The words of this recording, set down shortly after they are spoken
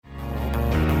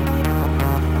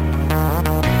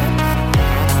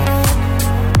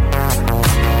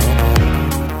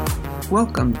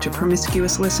Welcome to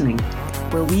Promiscuous Listening,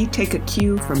 where we take a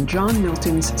cue from John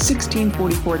Milton's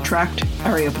 1644 tract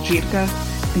Angelica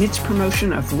and its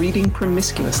promotion of reading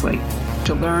promiscuously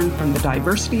to learn from the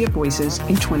diversity of voices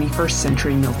in 21st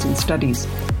century Milton studies.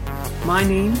 My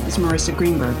name is Marissa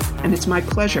Greenberg, and it's my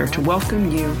pleasure to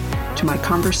welcome you to my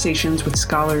conversations with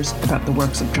scholars about the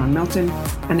works of John Milton,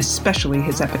 and especially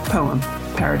his epic poem,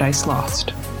 Paradise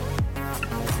Lost.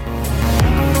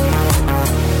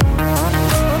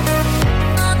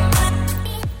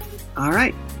 All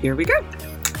right, here we go.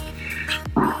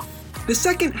 The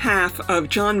second half of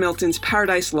John Milton's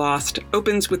Paradise Lost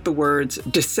opens with the words,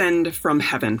 "Descend from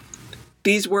heaven."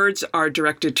 These words are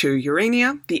directed to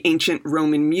Urania, the ancient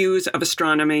Roman muse of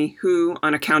astronomy, who,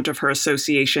 on account of her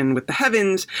association with the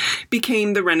heavens,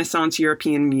 became the Renaissance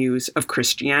European muse of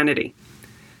Christianity.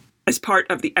 As part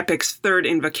of the epic's third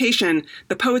invocation,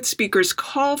 the poet-speaker's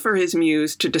call for his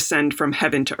muse to descend from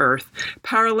heaven to earth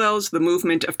parallels the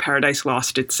movement of Paradise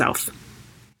Lost itself.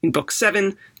 In Book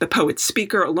 7, the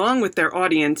poet-speaker, along with their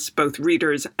audience, both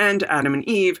readers and Adam and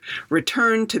Eve,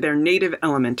 return to their native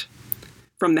element.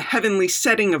 From the heavenly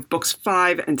setting of Books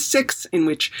 5 and 6, in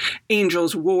which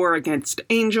angels war against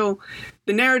angel,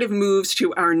 the narrative moves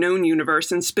to our known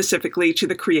universe and specifically to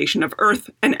the creation of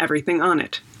Earth and everything on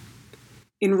it.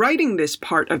 In writing this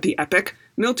part of the epic,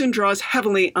 Milton draws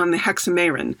heavily on the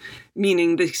hexameron,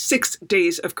 meaning the 6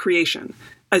 days of creation,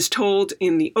 as told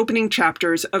in the opening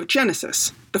chapters of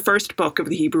Genesis, the first book of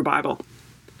the Hebrew Bible.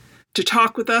 To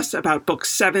talk with us about Book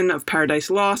 7 of Paradise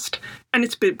Lost and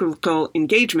its biblical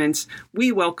engagements,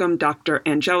 we welcome Dr.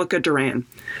 Angelica Duran.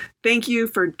 Thank you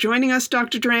for joining us,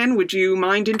 Dr. Duran. Would you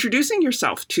mind introducing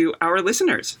yourself to our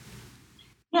listeners?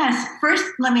 Yes. First,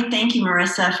 let me thank you,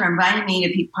 Marissa, for inviting me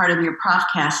to be part of your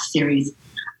Profcast series.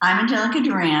 I'm Angelica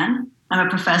Duran. I'm a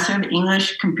professor of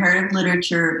English, Comparative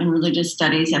Literature, and Religious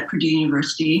Studies at Purdue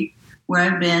University, where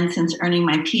I've been since earning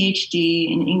my PhD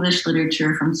in English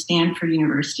Literature from Stanford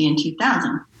University in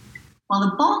 2000. While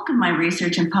the bulk of my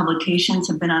research and publications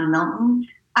have been on Milton,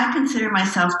 I consider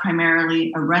myself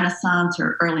primarily a Renaissance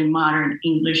or early modern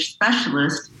English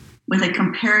specialist with a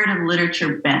comparative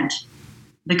literature bent.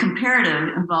 The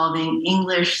comparative involving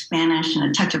English, Spanish, and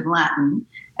a touch of Latin,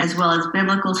 as well as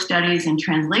biblical studies and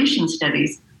translation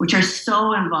studies, which are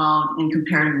so involved in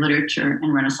comparative literature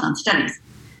and Renaissance studies.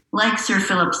 Like Sir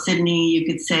Philip Sidney, you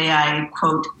could say I,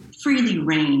 quote, freely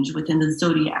range within the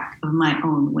zodiac of my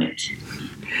own wit.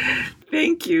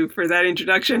 Thank you for that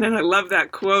introduction, and I love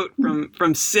that quote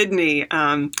from Sidney.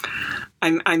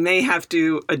 I may have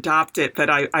to adopt it, but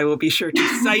I will be sure to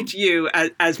cite you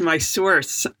as my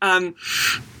source.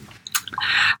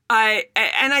 I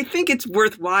think it's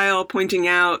worthwhile pointing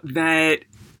out that,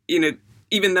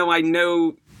 even though I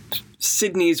know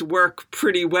Sidney's work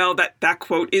pretty well, that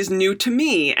quote is new to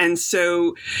me. And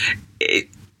so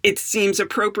it seems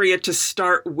appropriate to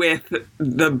start with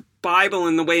the Bible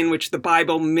and the way in which the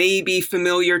Bible may be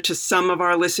familiar to some of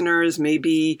our listeners, may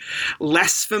be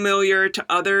less familiar to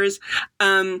others,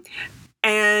 and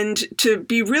to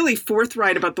be really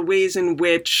forthright about the ways in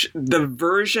which the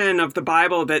version of the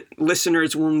Bible that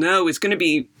listeners will know is going to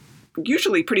be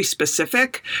usually pretty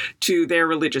specific to their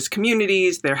religious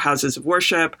communities, their houses of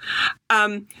worship.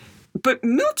 But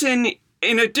Milton,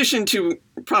 in addition to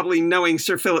probably knowing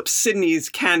Sir Philip Sidney's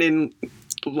canon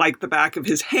like the back of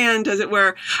his hand, as it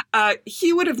were,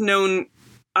 he would have known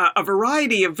a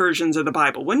variety of versions of the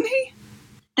Bible, wouldn't he?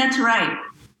 That's right.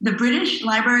 The British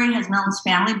Library has Milton's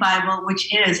Family Bible,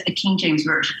 which is a King James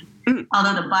Version.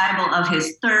 Although the Bible of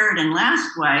his third and last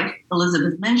wife,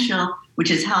 Elizabeth Minshall, which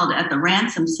is held at the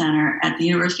Ransom Center at the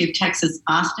University of Texas,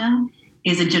 Austin,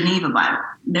 is a Geneva Bible.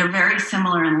 They're very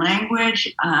similar in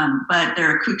language, but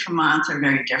their accoutrements are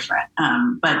very different.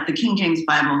 But the King James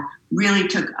Bible really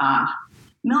took off.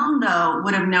 Milton, though,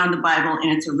 would have known the Bible in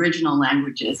its original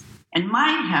languages and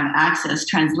might have accessed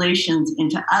translations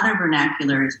into other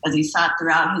vernaculars as he sought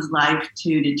throughout his life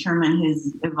to determine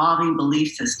his evolving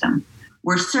belief system.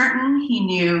 We're certain he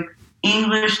knew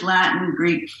English, Latin,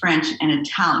 Greek, French, and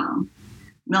Italian.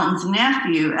 Milton's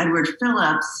nephew, Edward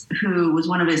Phillips, who was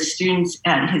one of his students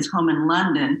at his home in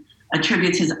London,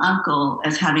 attributes his uncle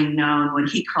as having known what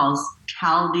he calls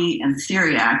Chaldee and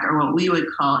Syriac, or what we would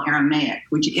call Aramaic,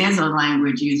 which is a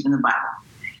language used in the Bible.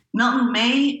 Milton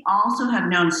may also have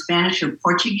known Spanish or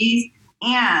Portuguese,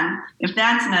 and if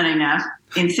that's not enough,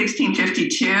 in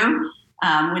 1652,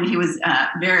 when he was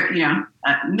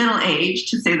middle-aged,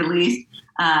 to say the least,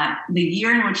 the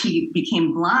year in which he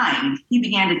became blind, he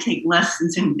began to take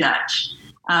lessons in Dutch.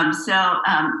 So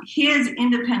his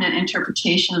independent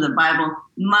interpretation of the Bible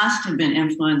must have been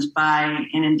influenced by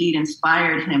and indeed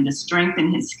inspired him to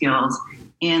strengthen his skills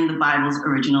in the Bible's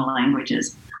original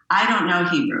languages. I don't know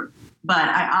Hebrew, but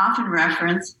I often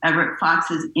reference Everett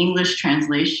Fox's English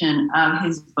translation of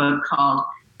his book called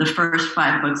The First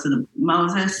Five Books of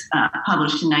Moses,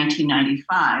 published in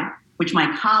 1995, which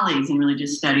my colleagues in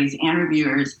religious studies and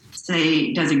reviewers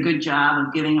say does a good job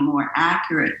of giving a more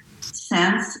accurate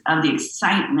sense of the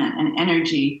excitement and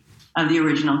energy of the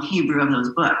original Hebrew of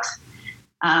those books.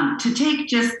 To take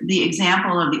just the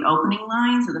example of the opening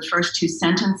lines of the first two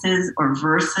sentences or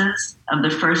verses of the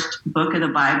first book of the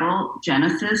Bible,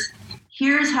 Genesis,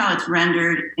 here's how it's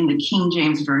rendered in the King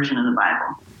James Version of the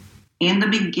Bible. In the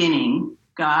beginning,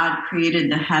 God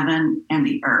created the heaven and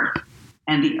the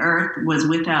earth was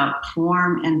without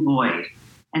form and void,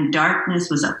 and darkness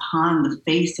was upon the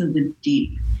face of the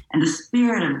deep, and the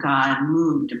Spirit of God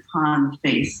moved upon the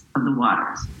face of the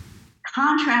waters.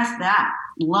 Contrast that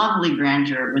lovely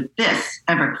grandeur with this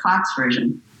Everett Fox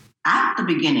version. At the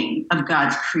beginning of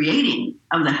God's creating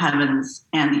of the heavens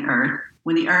and the earth,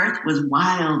 when the earth was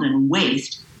wild and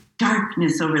waste,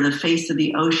 darkness over the face of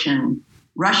the ocean,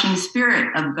 rushing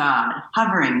Spirit of God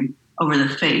hovering over the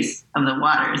face of the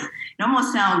waters. It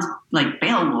almost sounds like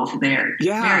Beowulf there.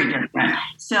 Yeah. Very different.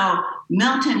 So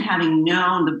Milton, having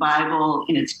known the Bible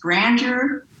in its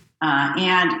grandeur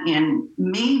and in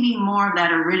maybe more of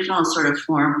that original sort of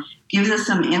form, gives us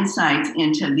some insights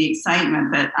into the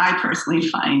excitement that I personally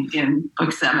find in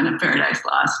Book 7 of Paradise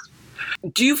Lost.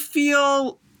 Do you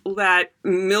feel that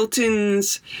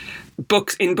Milton's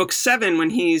books in Book 7, when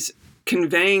he's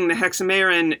conveying the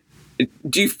Hexameron,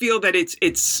 do you feel that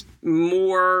it's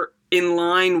more in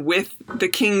line with the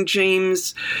King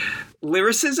James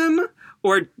lyricism,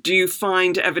 or do you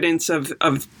find evidence of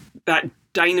that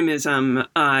dynamism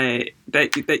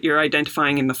that you're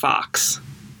identifying in the Fox?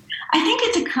 I think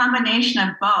it's a combination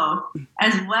of both,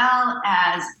 as well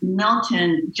as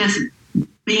Milton just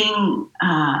being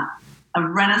a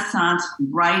Renaissance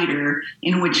writer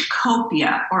in which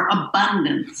copia or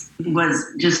abundance was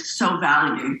just so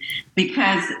valued,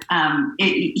 because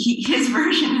his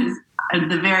version is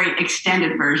the very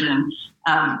extended version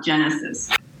of Genesis.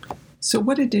 So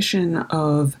what edition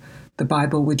of the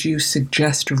Bible would you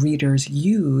suggest readers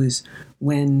use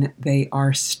when they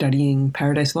are studying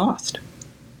Paradise Lost?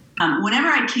 Whenever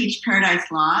I teach Paradise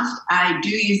Lost, I do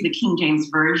use the King James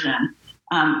Version.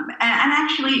 And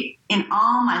actually, in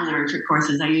all my literature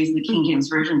courses, I use the King James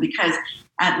Version because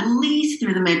at least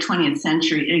through the mid-20th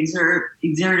century, it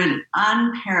exerted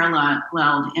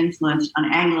unparalleled influence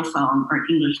on Anglophone or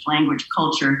English language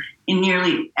culture in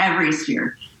nearly every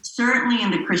sphere. Certainly in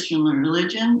the Christian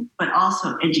religion, but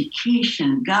also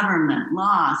education, government,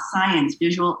 law, science,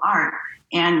 visual art,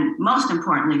 and most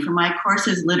importantly for my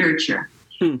courses, literature.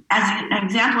 As an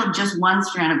example of just one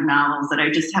strand of novels that I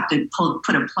just have to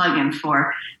put a plug in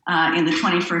for in the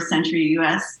 21st century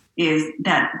U.S. is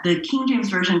that the King James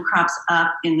Version crops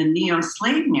up in the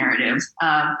neo-slave narratives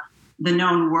of The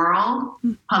Known World,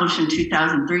 published in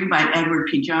 2003 by Edward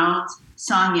P. Jones,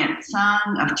 Song Yet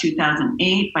Sung of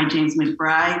 2008 by James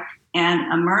McBride,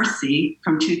 and A Mercy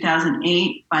from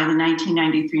 2008 by the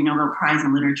 1993 Nobel Prize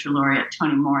in Literature laureate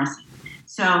Toni Morrison.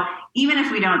 So even if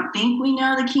we don't think we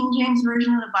know the King James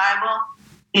Version of the Bible,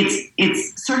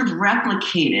 it's sort of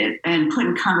replicated and put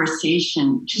in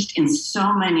conversation just in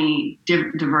so many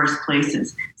diverse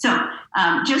places. So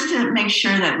just to make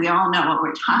sure that we all know what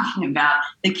we're talking about,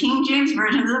 the King James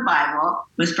Version of the Bible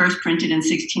was first printed in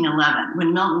 1611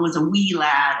 when Milton was a wee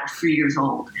lad of 3 years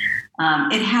old.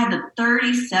 It had the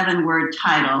 37-word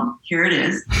title, here it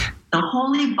is, The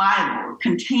Holy Bible,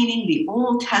 containing the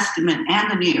Old Testament and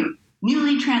the New,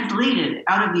 newly translated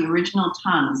out of the original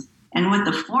tongues, and with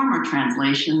the former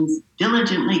translations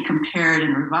diligently compared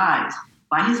and revised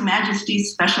by His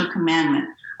Majesty's special commandment,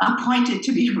 appointed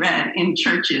to be read in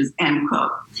churches, end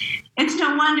quote. It's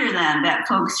no wonder then that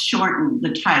folks shorten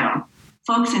the title.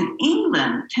 Folks in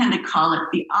England tend to call it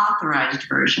the Authorized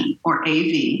Version, or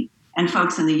AV, and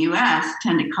folks in the U.S.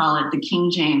 tend to call it the King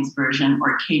James Version,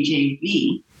 or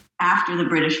KJV, after the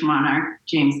British monarch,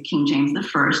 King James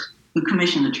I, who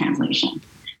commissioned the translation.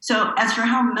 So as for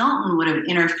how Milton would have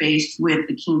interfaced with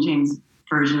the King James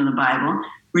Version of the Bible,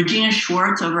 Regina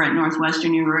Schwartz over at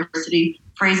Northwestern University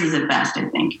phrases it best, I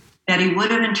think, that he would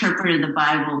have interpreted the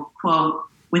Bible, quote,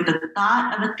 with the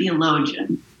thought of a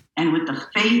theologian and with the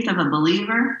faith of a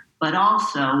believer, but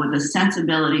also with the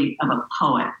sensibility of a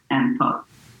poet, end quote.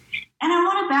 And I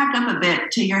want to back up a bit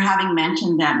to your having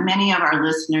mentioned that many of our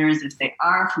listeners, if they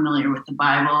are familiar with the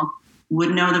Bible,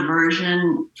 would know the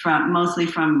version mostly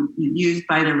from used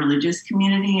by the religious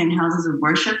community in houses of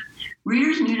worship.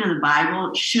 Readers new to the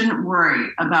Bible shouldn't worry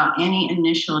about any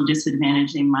initial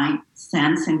disadvantage they might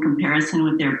sense in comparison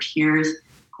with their peers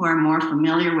who are more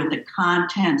familiar with the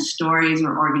content, stories,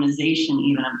 or organization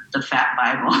even of the Fat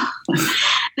Bible.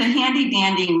 The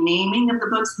handy-dandy naming of the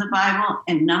books of the Bible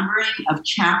and numbering of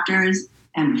chapters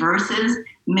and verses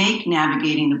make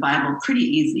navigating the Bible pretty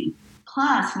easy.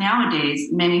 Plus,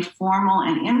 nowadays, many formal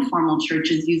and informal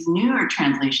churches use newer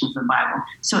translations of the Bible,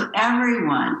 so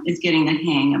everyone is getting the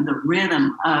hang of the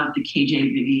rhythm of the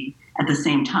KJV at the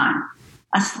same time.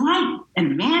 A slight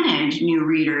advantage new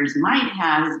readers might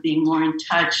have is being more in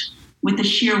touch with the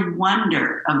sheer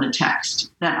wonder of the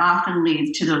text that often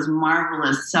leads to those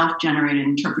marvelous self-generated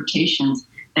interpretations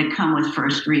that come with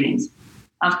first readings.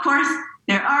 Of course,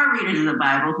 there are readers of the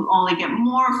Bible who only get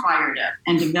more fired up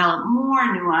and develop more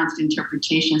nuanced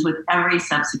interpretations with every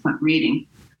subsequent reading.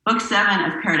 Book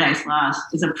 7 of Paradise Lost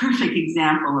is a perfect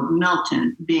example of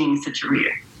Milton being such a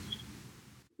reader.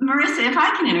 Marissa, if I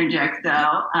can interject,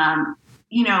 though,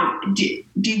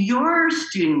 do your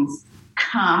students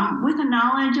come with a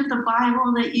knowledge of the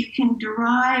Bible that you can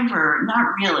derive, or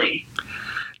not really?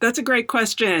 That's a great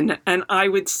question, and I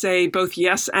would say both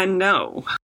yes and no.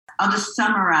 I'll just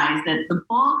summarize that the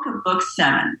bulk of Book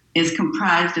 7 is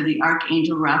comprised of the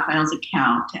Archangel Raphael's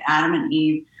account to Adam and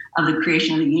Eve of the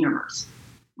creation of the universe.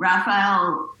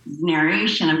 Raphael's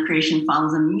narration of creation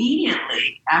follows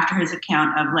immediately after his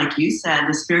account of, like you said,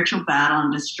 the spiritual battle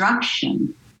and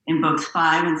destruction in Books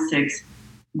 5 and 6,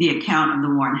 the account of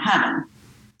the war in heaven.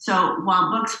 So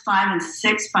while Books 5 and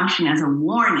 6 function as a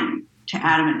warning to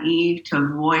Adam and Eve to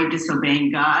avoid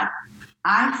disobeying God,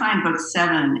 I find Book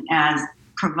 7 as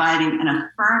providing an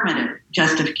affirmative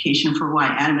justification for why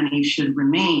Adam and Eve should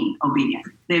remain obedient.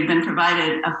 They've been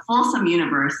provided a fulsome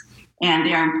universe, and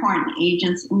they are important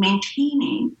agents in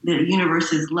maintaining the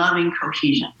universe's loving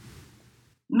cohesion.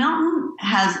 Milton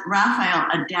has Raphael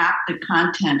adapt the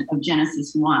content of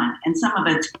Genesis 1 and some of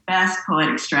its best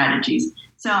poetic strategies.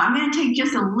 So I'm going to take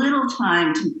just a little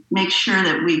time to make sure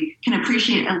that we can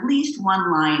appreciate at least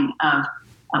one line of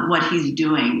what he's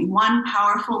doing. One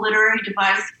powerful literary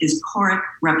device is choric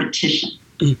repetition.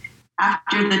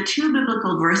 After the two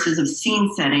biblical verses of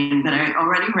scene setting that I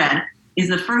already read is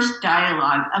the first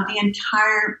dialogue of the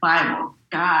entire Bible.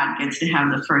 God gets to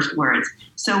have the first words.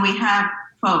 So we have,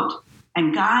 quote,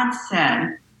 "And God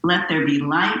said, let there be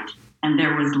light, and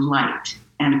there was light,"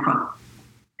 end quote.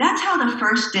 That's how the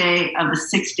first day of the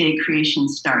six-day creation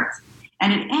starts.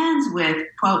 And it ends with,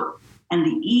 quote, "And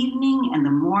the evening and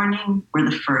the morning were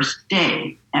the first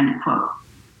day," end quote.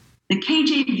 The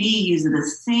KJV uses the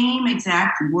same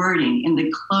exact wording in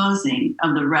the closing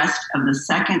of the rest of the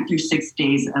second through 6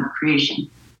 days of creation.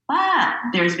 But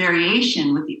there's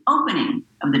variation with the opening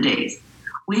of the days.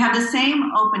 We have the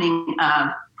same opening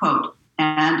of, quote,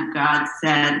 "And God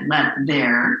said, let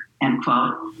there," end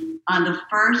quote, on the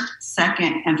first,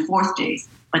 second, and fourth days.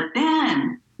 But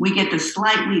then we get the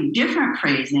slightly different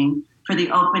phrasing for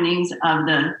the openings of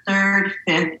the third,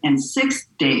 fifth, and sixth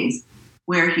days,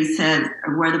 where he says,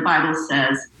 or where the Bible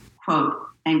says, quote,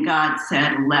 "And God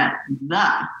said, let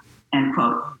the," end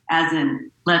quote, as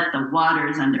in, let the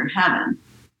waters under heaven,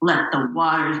 let the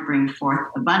waters bring forth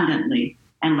abundantly,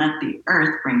 and let the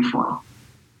earth bring forth.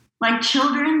 Like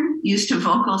children used to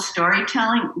vocal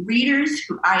storytelling, readers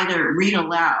who either read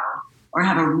aloud or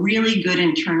have a really good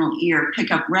internal ear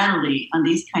pick up readily on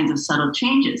these kinds of subtle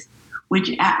changes,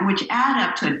 which add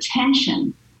up to a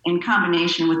tension in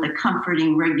combination with the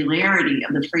comforting regularity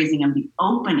of the phrasing of the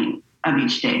opening of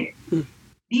each day.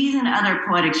 These and other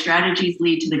poetic strategies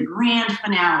lead to the grand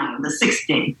finale of the sixth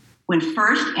day, when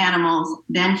first animals,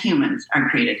 then humans are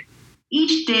created.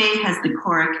 Each day has the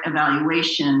choric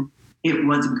evaluation, "It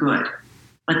was good."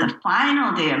 But the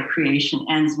final day of creation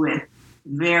ends with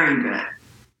 "very good"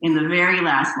 in the very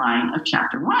last line of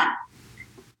chapter 1.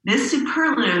 This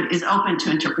superlative is open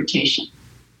to interpretation.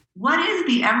 What is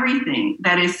the everything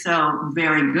that is so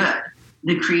very good?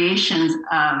 The creations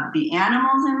of the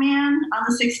animals and man on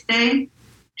the sixth day?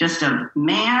 Just of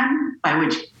man, by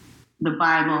which the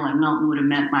Bible and Milton would have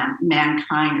meant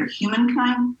mankind or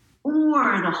humankind?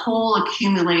 Or the whole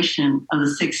accumulation of the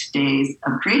 6 days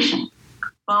of creation?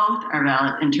 Both are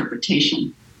valid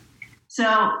interpretation.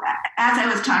 So, as I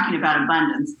was talking about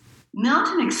abundance,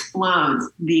 Milton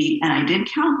explodes and I did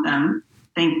count them,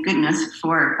 thank goodness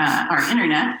for our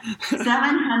internet,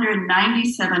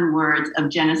 797 words of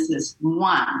Genesis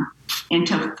 1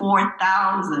 into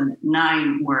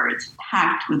 4,009 words,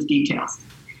 packed with details.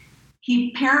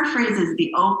 He paraphrases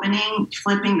the opening,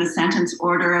 flipping the sentence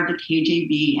order of the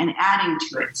KJV and adding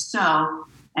to it. So,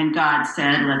 "And God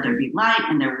said, let there be light,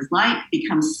 and there was light,"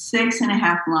 becomes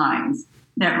 6.5 lines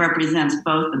that represents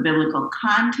both the biblical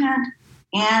content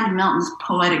and Milton's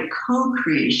poetic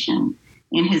co-creation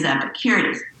in his epic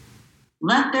Curious.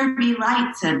 "Let there be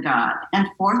light," said God, and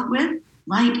forthwith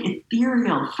light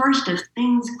ethereal, first of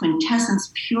things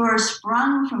quintessence pure,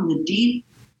 sprung from the deep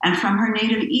and from her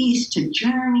native east to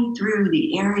journey through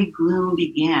the airy gloom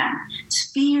began,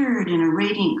 sphered in a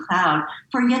radiant cloud,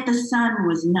 for yet the sun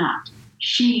was not.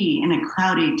 She in a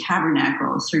cloudy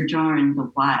tabernacle sojourned the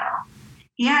while.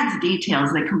 He adds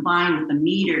details that combine with the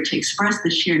meter to express the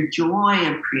sheer joy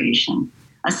of creation,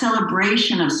 a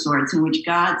celebration of sorts in which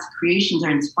God's creations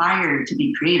are inspired to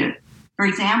be creative. For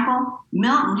example,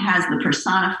 Milton has the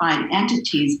personified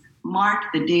entities mark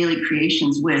the daily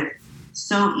creations with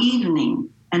 "So evening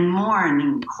and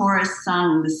morn chorus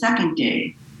sung the second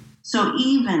day. So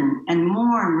even and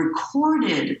morn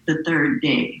recorded the third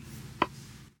day.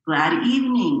 Glad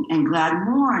evening and glad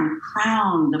morn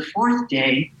crowned the fourth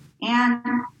day, and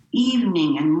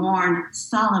evening and morn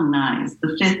solemnized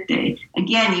the fifth day."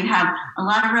 Again, you have a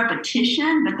lot of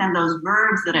repetition, but then those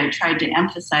verbs that I tried to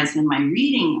emphasize in my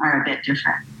reading are a bit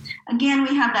different. Again,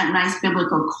 we have that nice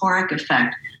biblical choric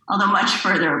effect, although much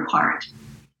further apart.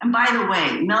 And by the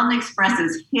way, Milton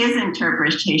expresses his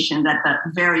interpretation that the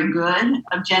very good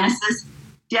of Genesis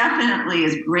definitely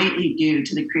is greatly due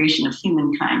to the creation of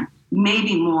humankind,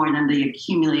 maybe more than the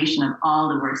accumulation of all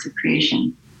the works of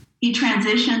creation. He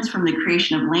transitions from the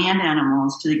creation of land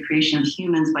animals to the creation of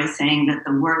humans by saying that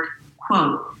the work,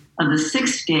 quote, "of the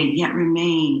sixth day yet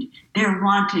remained. There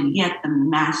wanted yet the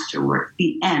masterwork,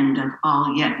 the end of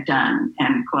all yet done,"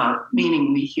 end quote,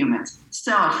 meaning we humans.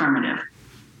 So affirmative.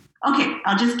 Okay,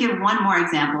 I'll just give one more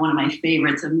example, one of my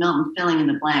favorites of Milton filling in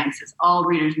the blanks, as all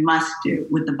readers must do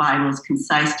with the Bible's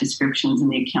concise descriptions in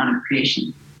the account of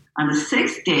creation. On the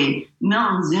sixth day,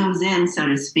 Milton zooms in, so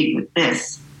to speak, with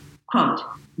this, quote,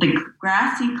 "The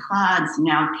grassy clods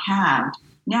now calved,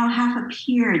 now half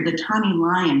appeared the tawny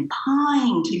lion,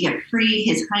 pawing to get free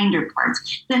his hinder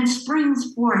parts, then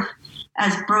springs forth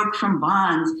as broke from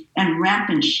bonds, and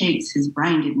rampant shakes his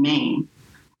brinded mane."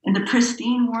 In the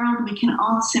pristine world, we can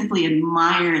all simply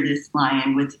admire this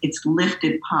lion with its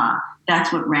lifted paw.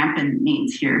 That's what rampant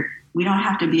means here. We don't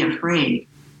have to be afraid.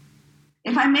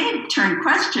 If I may turn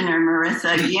questioner,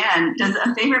 Marissa, again, does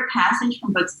a favorite passage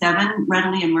from Book 7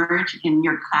 readily emerge in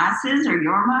your classes or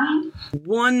your mind?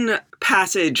 One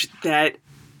passage that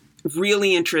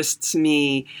really interests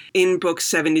me in Book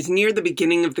 7 is near the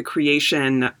beginning of the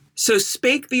creation. "So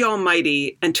spake the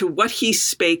Almighty, and to what he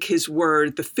spake his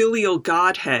word, the filial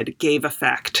Godhead gave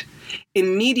effect.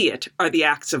 Immediate are the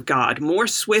acts of God, more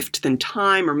swift than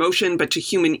time or motion, but to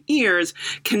human ears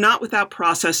cannot without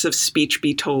process of speech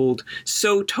be told,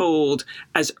 so told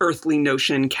as earthly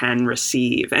notion can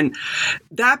receive." And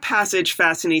that passage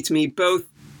fascinates me both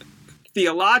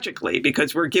theologically,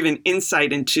 because we're given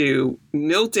insight into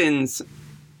Milton's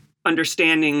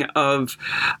understanding of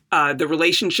the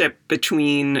relationship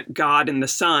between God and the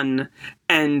Son,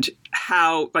 and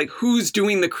how, like, who's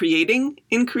doing the creating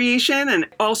in creation. And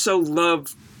also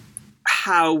love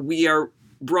how we are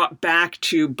brought back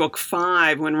to Book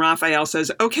 5 when Raphael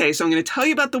says, "Okay, so I'm going to tell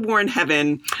you about the war in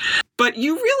heaven, but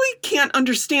you really can't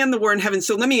understand the war in heaven,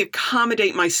 so let me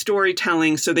accommodate my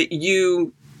storytelling so that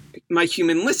you, my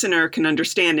human listener, can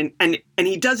understand." And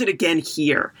he does it again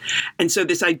here. And so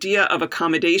this idea of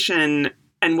accommodation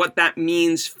and what that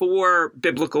means for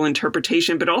biblical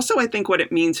interpretation, but also I think what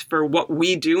it means for what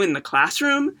we do in the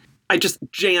classroom. I just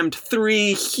jammed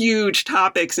 3 huge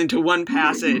topics into one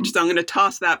passage, so I'm going to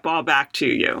toss that ball back to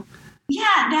you.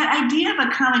 Yeah, that idea of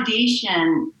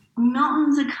accommodation,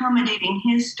 Milton's accommodating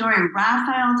his story,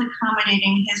 Raphael's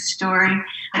accommodating his story.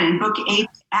 And in Book 8,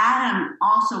 Adam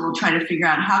also will try to figure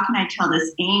out, how can I tell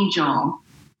this angel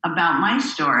about my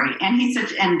story? And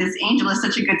this angel is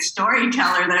such a good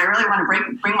storyteller that I really want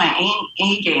to bring my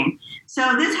A game.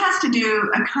 So this has to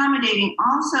do accommodating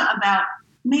also about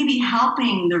maybe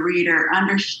helping the reader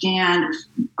understand,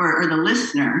 or the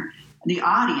listener, the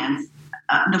audience,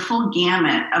 the full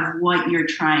gamut of what you're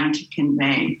trying to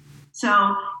convey.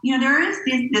 So, there is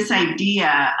this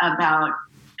idea about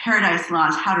Paradise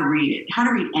Lost, how to read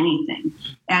anything.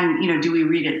 And, do we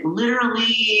read it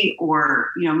literally? Or,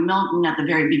 Milton at the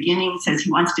very beginning says he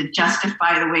wants to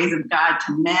justify the ways of God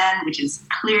to men, which is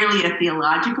clearly a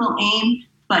theological aim,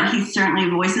 but he certainly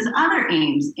voices other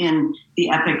aims in the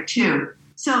epic too.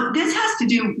 So this has to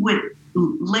do with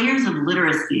layers of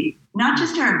literacy, not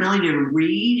just our ability to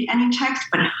read any text,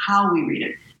 but how we read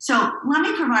it. So let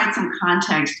me provide some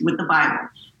context with the Bible,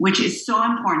 which is so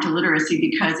important to literacy,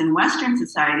 because in Western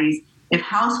societies, if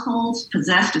households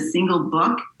possessed a single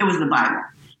book, it was the Bible.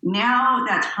 Now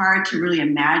that's hard to really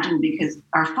imagine because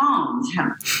our phones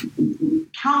have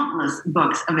countless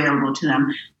books available to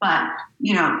them. But,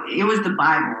 it was the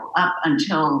Bible up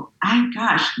until,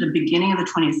 the beginning of the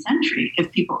 20th century,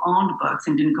 if people owned books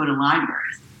and didn't go to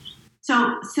libraries.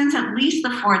 So since at least the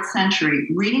 4th century,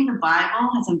 reading the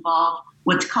Bible has involved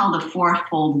what's called the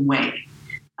fourfold way.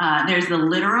 There's the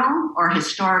literal or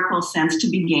historical sense to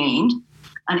be gained,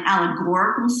 an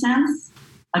allegorical sense,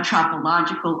 a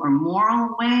tropological or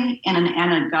moral way, and an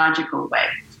anagogical way.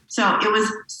 So it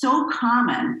was so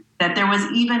common that there was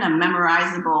even a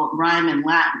memorizable rhyme in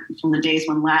Latin from the days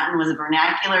when Latin was a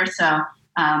vernacular. So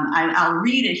I'll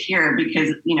read it here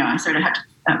because, I sort of have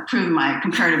to prove my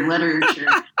comparative literature.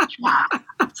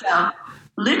 So,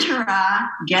 litera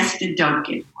gesta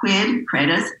docet, quid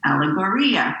credas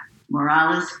allegoria,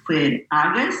 moralis quid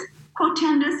agas,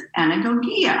 quotendus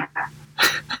anagogia.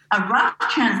 A rough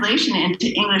translation into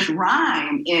English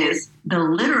rhyme is the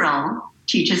literal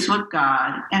teaches what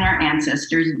God and our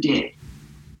ancestors did.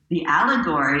 The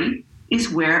allegory is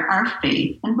where our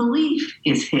faith and belief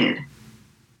is hid.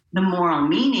 The moral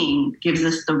meaning gives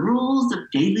us the rules of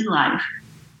daily life.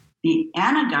 The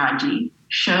anagogy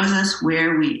shows us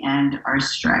where we end our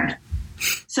strife.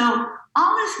 So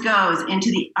all this goes into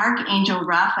the Archangel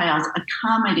Raphael's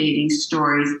accommodating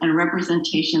stories and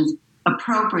representations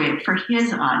appropriate for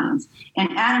his audience. And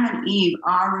Adam and Eve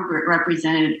are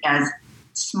represented as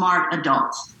smart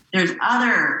adults. There's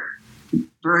other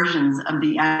versions of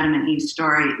the Adam and Eve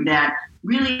story that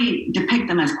really depict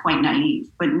them as quite naive.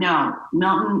 But no,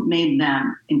 Milton made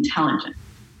them intelligent.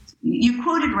 You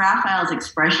quoted Raphael's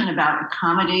expression about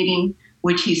accommodating,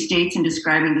 which he states in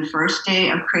describing the first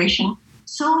day of creation,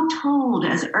 so told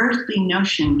as earthly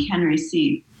notion can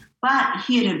receive. But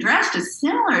he had addressed a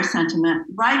similar sentiment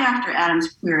right after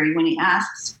Adam's query when he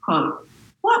asks, quote,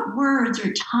 "What words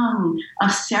or tongue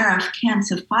of seraph can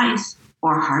suffice,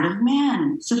 or heart of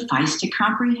man suffice to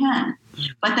comprehend?"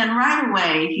 But then right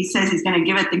away, he says he's going to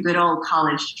give it the good old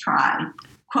college try.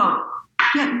 Quote,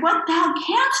 "Yet what thou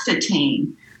canst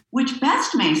attain, which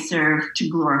best may serve to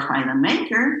glorify the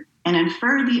Maker, and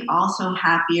infer thee also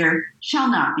happier, shall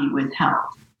not be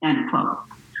withheld." End quote.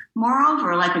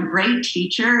 Moreover, like a great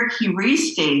teacher, he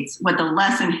restates what the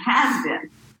lesson has been.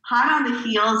 Hot on the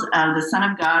heels of the Son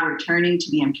of God returning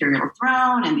to the imperial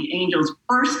throne and the angels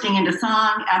bursting into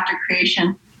song after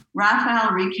creation,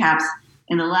 Raphael recaps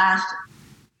in the last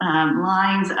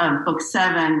lines of Book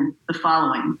 7 the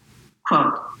following,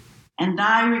 quote, "And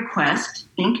thy request,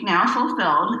 think now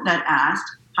fulfilled, that asked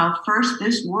how first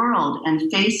this world and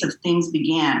face of things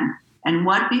began, and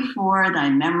what before thy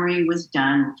memory was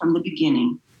done from the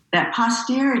beginning, that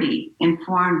posterity,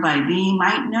 informed by thee,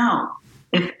 might know,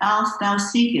 if else thou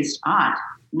seekest aught,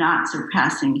 not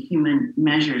surpassing human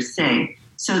measures say."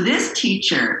 So this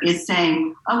teacher is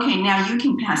saying, okay, now you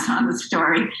can pass on the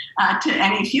story to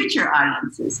any future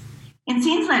audiences. In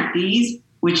scenes like these,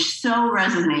 which so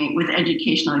resonate with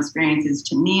educational experiences,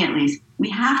 to me at least, we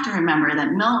have to remember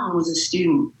that Milton was a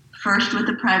student, first with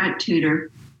a private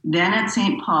tutor, then at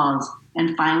St. Paul's,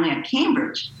 and finally at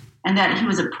Cambridge, and that he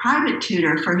was a private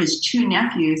tutor for his 2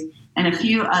 nephews and a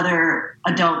few other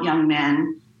adult young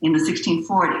men in the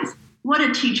 1640s. What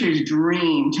a teacher's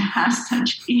dream to have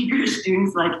such eager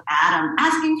students like Adam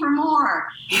asking for more,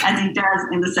 as he does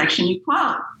in the section you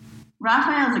quote.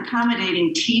 Raphael's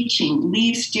accommodating teaching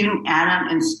leaves student Adam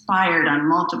inspired on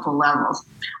multiple levels.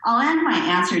 I'll end my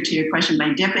answer to your question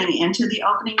by dipping into the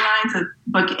opening lines of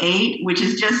Book 8, which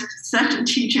is just such a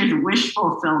teacher's wish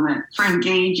fulfillment for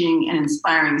engaging and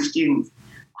inspiring students.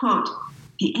 Quote,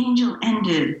 "The angel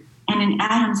ended, and in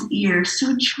Adam's ear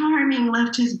so charming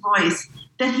left his voice,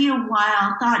 that he a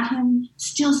while thought him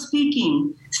still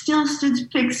speaking, still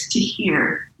stood fixed to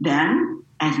hear. Then,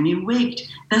 as me waked,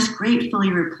 thus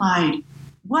gratefully replied,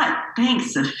 What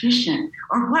thanks sufficient,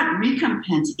 or what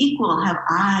recompense equal have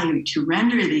I to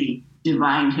render thee,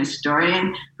 divine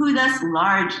historian, who thus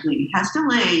largely hast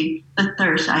allayed the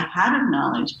thirst I had of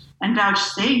knowledge, and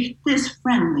vouchsafed this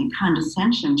friendly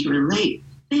condescension to relate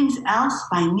things else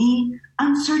by me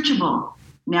unsearchable,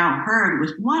 now heard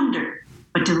with wonder,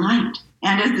 but delight,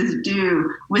 and as is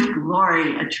due, with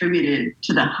glory attributed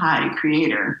to the high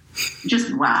creator."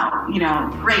 Just wow,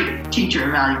 great teacher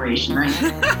evaluation,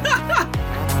 right?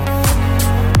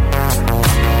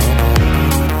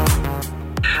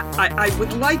 I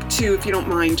would like to, if you don't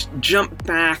mind, jump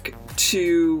back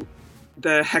to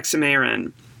the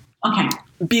Hexameron. Okay.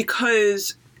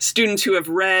 Because students who have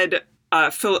read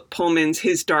Philip Pullman's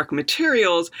His Dark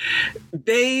Materials,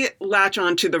 they latch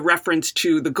on to the reference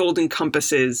to the golden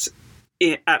compasses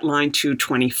at line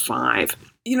 225.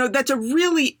 That's a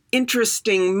really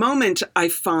interesting moment, I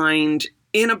find,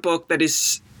 in a book that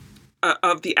is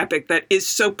of the epic that is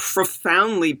so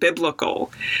profoundly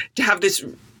biblical, to have this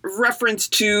reference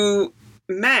to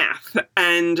math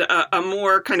and a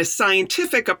more kind of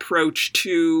scientific approach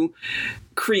to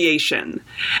creation.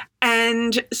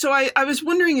 And so I was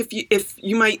wondering if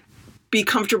you might be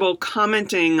comfortable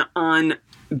commenting on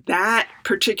that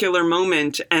particular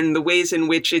moment and the ways in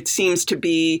which it seems to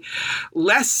be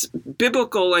less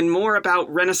biblical and more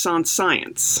about Renaissance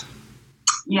science.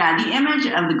 Yeah, the image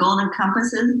of the golden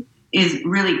compasses is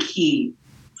really key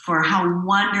for how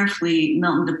wonderfully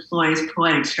Milton deploys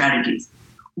poetic strategies.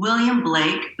 William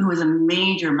Blake, who is a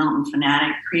major Milton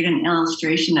fanatic, created an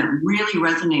illustration that really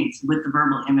resonates with the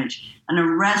verbal image, an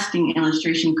arresting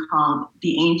illustration called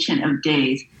The Ancient of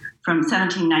Days from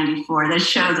 1794 that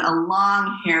shows a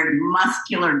long-haired,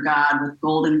 muscular god with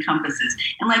golden compasses.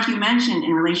 And like you mentioned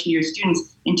in relation to your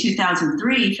students, in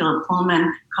 2003, Philip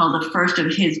Pullman called the first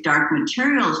of his Dark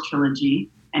Materials trilogy,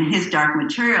 and his Dark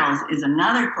Materials is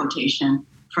another quotation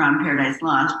from Paradise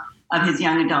Lost, of his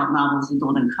young adult novels, The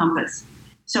Golden Compass.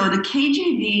 So the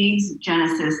KJV's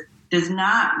Genesis does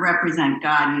not represent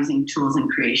God using tools in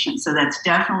creation. So that's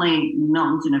definitely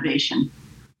Milton's innovation.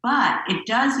 But it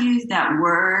does use that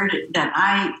word that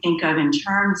I think of in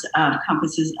terms of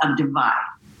compasses of divide.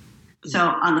 So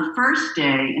on the first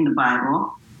day in the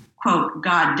Bible, quote,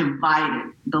 God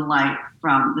divided the light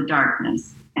from the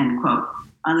darkness, end quote.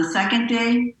 On the second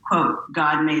day, quote,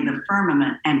 God made the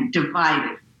firmament and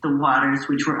divided the waters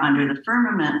which were under the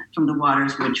firmament from the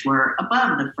waters which were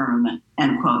above the firmament,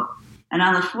 end quote. And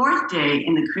on the fourth day,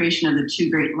 in the creation of the two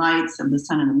great lights of the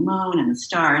sun and the moon and the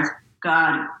stars,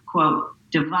 God, quote,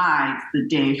 divides the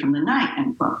day from the night,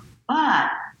 end quote.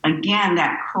 But again,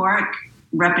 that choric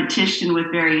repetition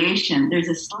with variation, there's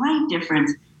a slight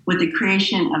difference with the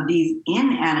creation of these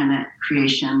inanimate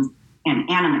creations and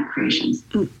animate creations.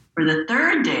 For the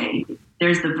third day,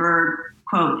 there's the verb,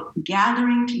 quote,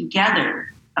 gathering together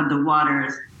of the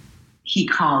waters he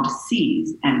called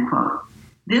seas, end quote.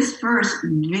 This verse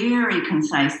very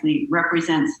concisely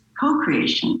represents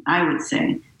co-creation, I would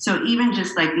say. So even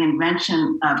just like the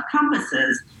invention of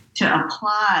compasses to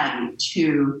apply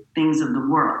to things of the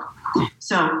world.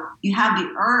 So you have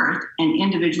the earth and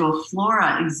individual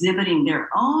flora exhibiting their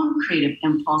own creative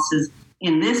impulses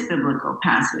in this biblical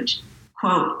passage.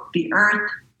 Quote, the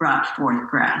earth brought forth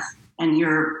grass, and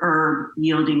your herb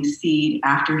yielding seed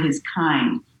after his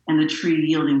kind, and the tree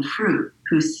yielding fruit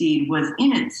whose seed was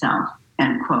in itself,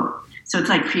 end quote. So it's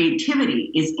like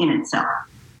creativity is in itself.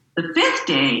 The fifth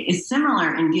day is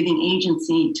similar in giving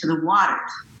agency to the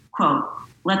waters. Quote,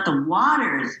 let the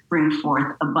waters bring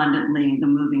forth abundantly the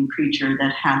moving creature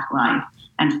that hath life,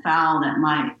 and fowl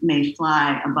that may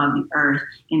fly above the earth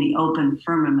in the open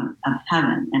firmament of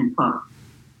heaven, end quote.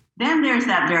 Then there's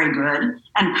that very good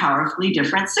and powerfully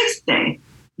different sixth day.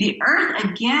 The earth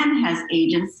again has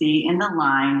agency in the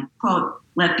line, quote,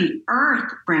 let the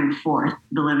earth bring forth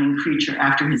the living creature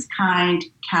after his kind,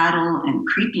 cattle and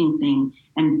creeping thing,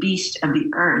 and beast of the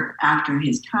earth after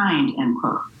his kind, end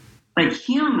quote. But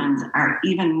humans are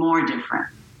even more different.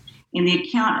 In the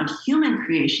account of human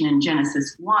creation in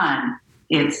Genesis 1,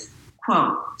 it's,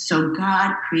 quote, so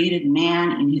God created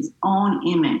man in his own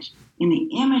image. In the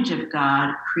image of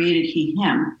God created he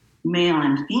him, male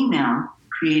and female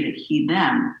created he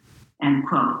them, end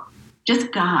quote.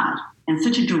 Just God, and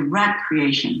such a direct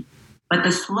creation. But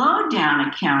the slowed down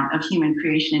account of human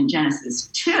creation in Genesis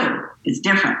 2 is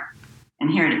different. And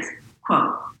here it is,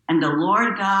 quote, and the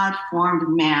Lord God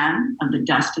formed man of the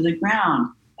dust of the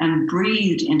ground and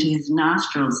breathed into his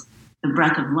nostrils the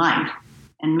breath of life,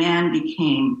 and man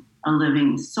became a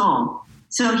living soul.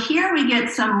 So here we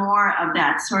get some more of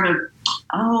that sort of,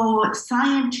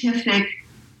 scientific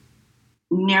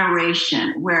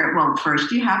narration where, well,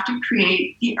 first you have to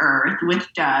create the earth with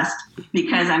dust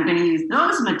because I'm going to use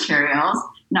those materials,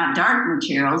 not dark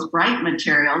materials, bright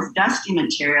materials, dusty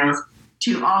materials,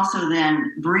 to also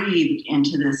then breathe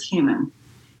into this human.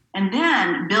 And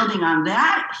then building on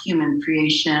that human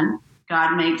creation,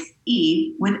 God makes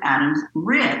Eve with Adam's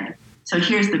rib. So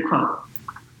here's the quote.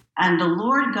 And the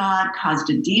Lord God caused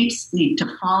a deep sleep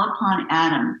to fall upon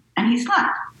Adam, and he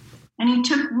slept. And he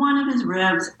took one of his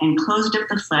ribs and closed up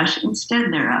the flesh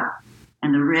instead thereof.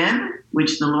 And the rib,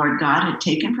 which the Lord God had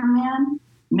taken from man,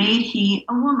 made he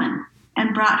a woman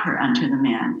and brought her unto the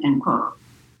man, end quote.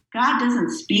 God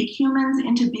doesn't speak humans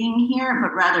into being here,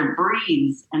 but rather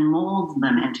breathes and molds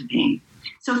them into being.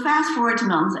 So fast forward to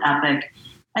Milton's epic.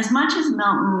 As much as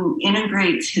Milton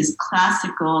integrates his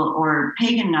classical or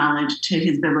pagan knowledge to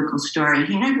his biblical story,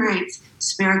 he integrates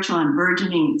spiritual and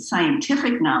burgeoning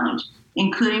scientific knowledge,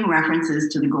 including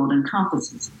references to the golden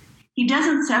compasses. He He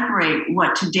doesn't separate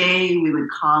what today we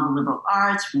would call the liberal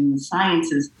arts from the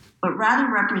sciences, but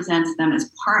rather represents them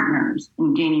as partners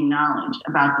in gaining knowledge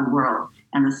about the world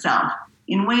and the self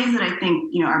in ways that I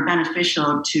think, are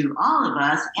beneficial to all of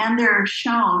us, and they're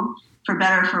shown, for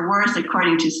better or for worse,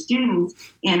 according to students,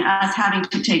 in us having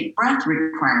to take breadth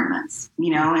requirements,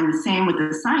 and the same with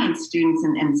the science students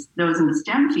and those in the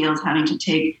STEM fields having to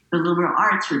take the liberal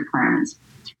arts requirements.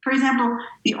 For example,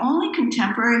 the only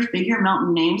contemporary figure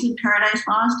Milton names in Paradise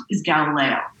Lost is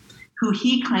Galileo, who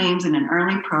he claims in an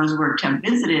early prose work to have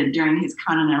visited during his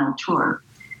continental tour.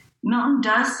 Milton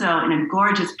does so in a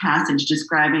gorgeous passage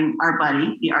describing our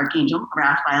buddy, the archangel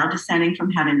Raphael, descending from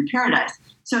heaven in paradise.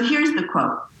 So here's the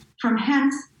quote. From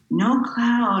hence, no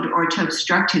cloud or to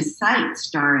obstruct his sight,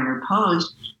 star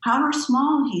interposed, however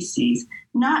small he sees,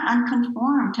 not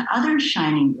unconformed to other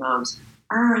shining globes,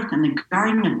 earth and the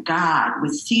garden of God,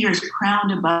 with cedars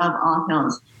crowned above all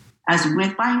hills, as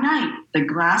with by night the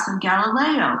glass of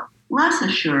Galileo, less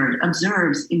assured,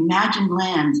 observes imagined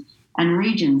lands and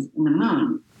regions in the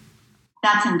moon.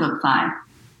 That's in Book 5.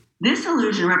 This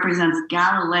illusion represents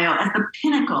Galileo as the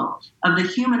pinnacle of the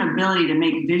human ability to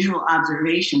make visual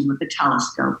observations with the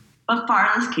telescope, but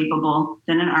far less capable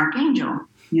than an archangel,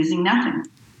 using nothing.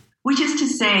 Which is to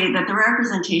say that the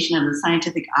representation of the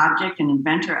scientific object and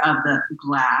inventor of the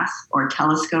glass or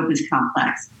telescope is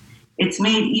complex. It's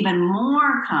made even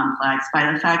more complex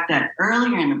by the fact that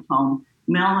earlier in the poem,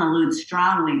 Milton alludes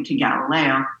strongly to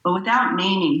Galileo, but without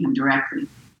naming him directly.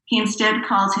 He instead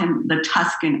calls him the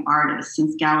Tuscan artist,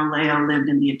 since Galileo lived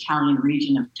in the Italian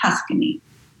region of Tuscany.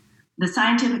 The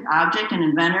scientific object and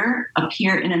inventor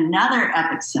appear in another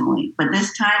epic simile, but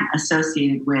this time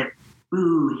associated with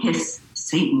boo, hiss,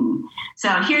 Satan.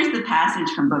 So here's the passage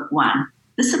from Book 1.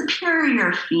 The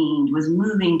superior fiend was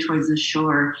moving towards the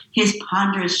shore, his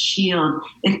ponderous shield,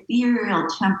 ethereal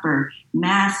temper,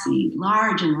 massy,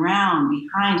 large and round,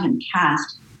 behind him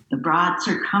cast. The broad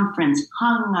circumference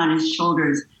hung on his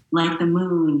shoulders like the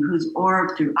moon, whose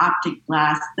orb through optic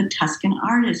glass the Tuscan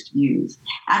artist views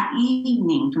at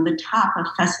evening from the top of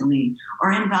Thessaly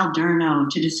or in Valderno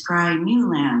to descry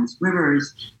new lands,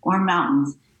 rivers, or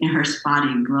mountains in her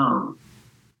spotty globe.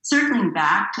 Circling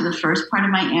back to the first part of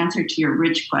my answer to your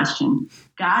rich question,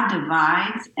 God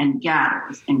divides and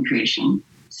gathers in creation.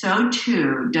 So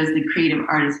too does the creative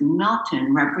artist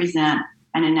Milton represent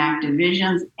and enact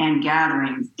divisions and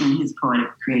gatherings in his poetic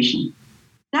creation.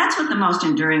 That's what the most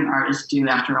enduring artists do,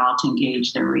 after all, to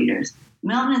engage their readers.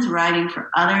 Milton is writing for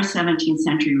other 17th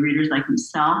century readers like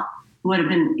himself who would have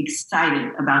been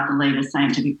excited about the latest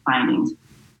scientific findings.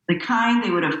 The kind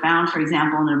they would have found, for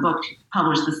example, in a book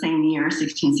published the same year,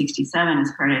 1667,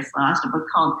 as Paradise Lost, a book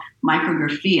called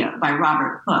Micrographia by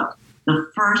Robert Hooke, the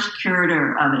first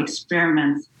curator of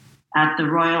experiments at the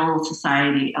Royal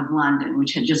Society of London,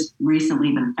 which had just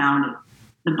recently been founded.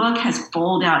 The book has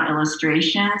fold-out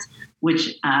illustrations,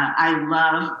 which I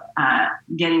love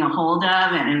getting a hold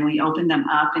of, and we open them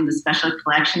up in the special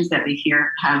collections that we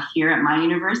have here at my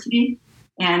university.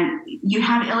 And you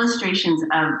have illustrations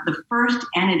of the first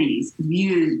entities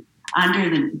viewed under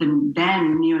the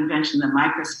then new invention of the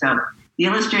microscope. The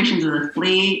illustrations of the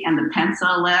flea and the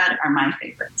pencil lead are my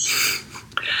favorites.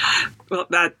 Well,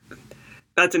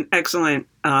 that's an excellent,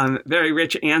 very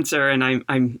rich answer, and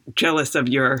I'm jealous of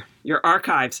your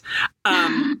archives.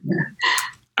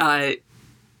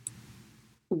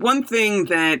 One thing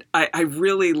that I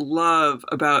really love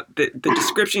about the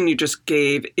description you just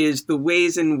gave is the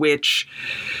ways in which,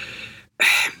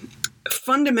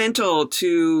 fundamental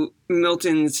to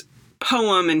Milton's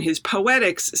poem and his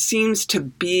poetics, seems to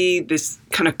be this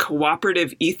kind of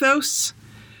cooperative ethos.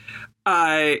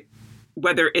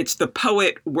 Whether it's the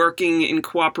poet working in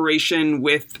cooperation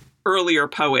with earlier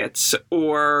poets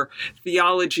or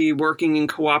theology working in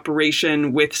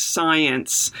cooperation with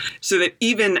science, so that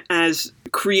even as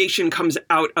creation comes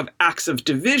out of acts of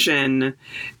division,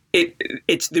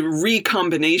 it's the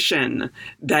recombination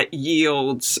that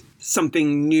yields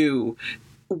something new.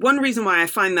 One reason why I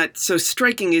find that so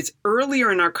striking is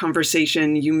earlier in our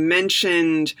conversation, you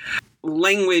mentioned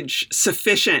language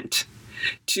sufficient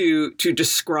to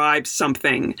describe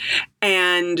something.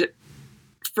 And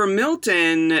for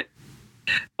Milton,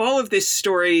 all of this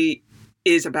story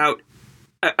is about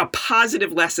a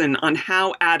positive lesson on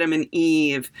how Adam and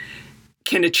Eve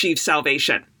can achieve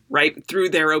salvation, right, through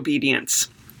their obedience.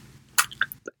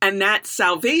 And that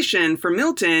salvation for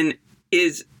Milton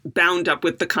is bound up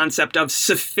with the concept of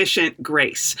sufficient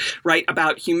grace, right?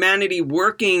 About humanity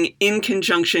working in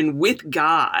conjunction with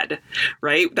God,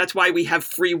 right? That's why we have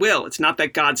free will. It's not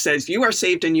that God says you are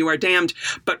saved and you are damned,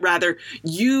 but rather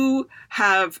you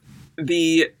have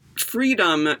the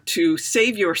freedom to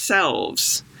save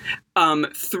yourselves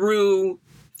through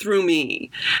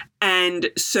me. And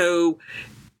so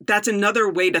that's another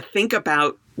way to think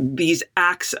about these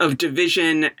acts of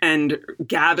division and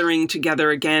gathering together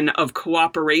again, of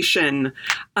cooperation,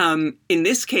 in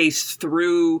this case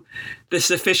through the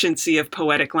sufficiency of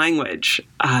poetic language,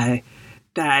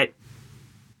 that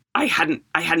I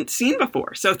hadn't seen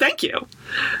before. So thank you.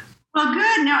 Well,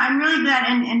 good. No, I'm really glad.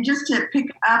 And just to pick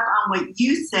up on what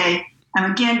you say,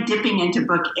 I'm again dipping into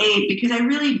book 8, because I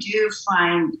really do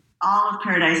find all of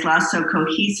Paradise Lost so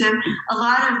cohesive. A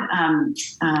lot of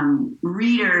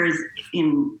readers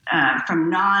from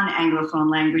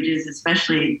non-Anglophone languages,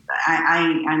 especially,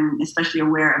 I'm especially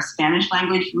aware of Spanish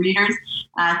language readers,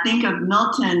 think of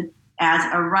Milton as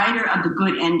a writer of the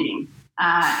good ending.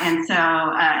 And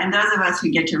those of us who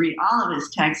get to read all of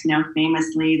his texts know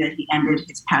famously that he ended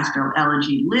his pastoral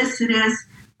elegy Lycidas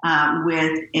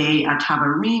with a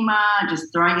tabarima,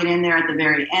 just throwing it in there at the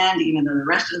very end, even though the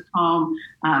rest of the poem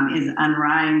is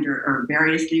unrhymed or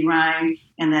variously rhymed,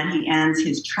 and that he ends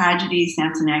his tragedy,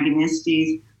 Samson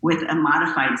Agonistes, with a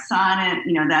modified sonnet,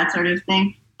 that sort of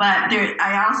thing. But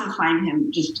I also find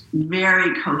him just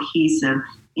very cohesive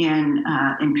in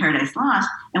Paradise Lost.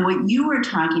 And what you were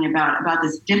talking about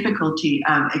this difficulty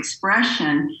of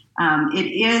expression, it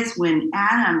is when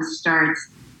Adam starts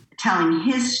telling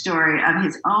his story of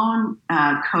his own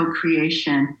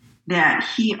co-creation that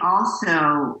he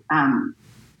also,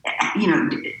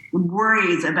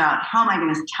 worries about, how am I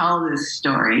going to tell this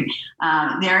story?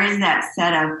 There is that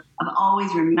set of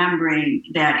always remembering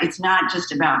that it's not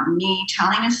just about me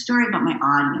telling a story, but my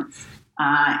audience.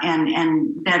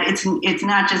 And that it's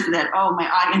not just that, my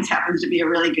audience happens to be a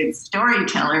really good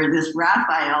storyteller, this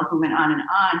Raphael who went on and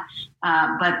on,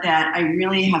 but that I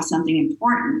really have something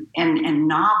important and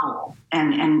novel,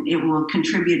 and it will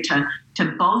contribute to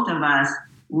both of us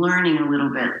learning a little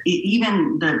bit,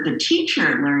 even the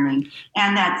teacher learning.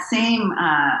 And that same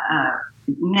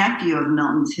nephew of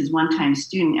Milton's, his one-time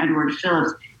student, Edward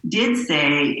Phillips, did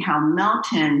say how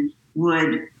Milton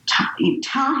would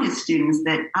tell his students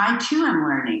that I too am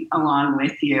learning along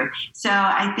with you. So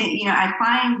I think, I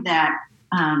find that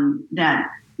that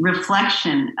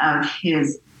reflection of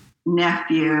his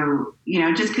nephew,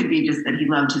 just could be just that he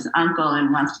loved his uncle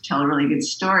and wants to tell a really good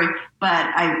story.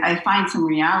 But I find some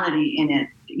reality in it,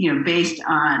 based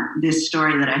on this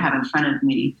story that I have in front of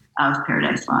me of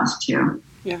Paradise Lost too.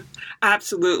 Yeah,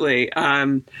 absolutely.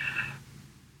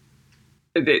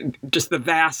 Just the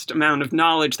vast amount of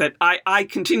knowledge that I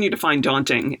continue to find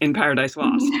daunting in Paradise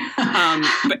Lost,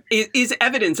 but it is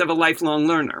evidence of a lifelong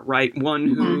learner, right? One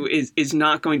who is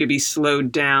not going to be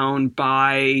slowed down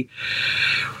by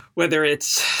whether it's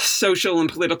social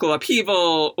and political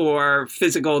upheaval or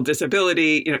physical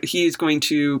disability. He is going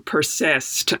to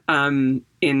persist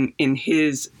in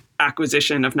his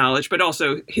acquisition of knowledge, but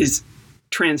also his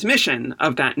transmission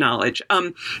of that knowledge.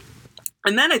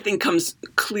 And that, I think, comes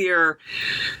clear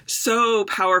so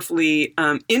powerfully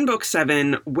in Book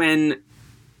 7, when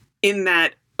in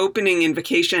that opening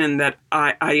invocation that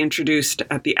I introduced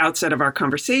at the outset of our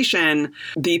conversation,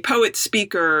 the poet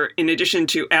speaker, in addition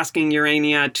to asking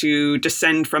Urania to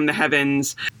descend from the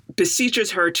heavens,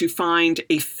 beseeches her to find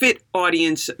a fit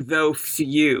audience, though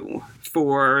few,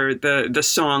 for the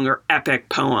song or epic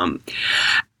poem.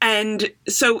 And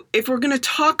so if we're going to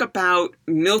talk about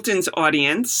Milton's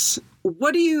audience,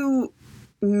 what do you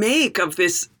make of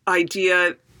this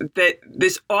idea that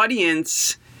this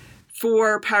audience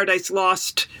for Paradise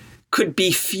Lost could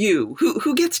be few?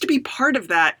 Who gets to be part of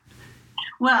that?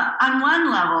 Well, on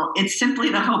one level, it's simply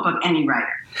the hope of any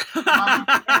writer. While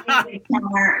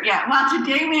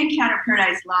today we encounter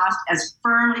Paradise Lost as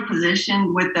firmly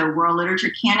positioned with the world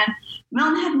literature canon,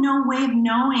 Milton had no way of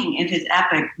knowing if his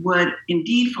epic would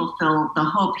indeed fulfill the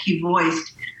hope he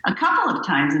voiced a couple of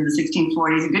times in the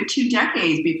 1640s, a good 2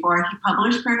 decades before he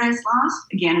published Paradise Lost,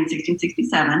 again in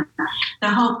 1667. The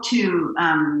hope to,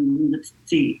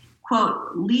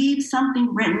 quote, leave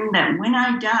something written that when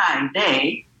I die,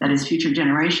 they, that is future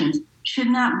generations, should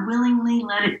not willingly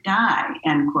let it die,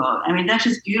 end quote. I mean, that's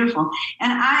just beautiful.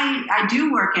 And I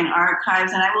do work in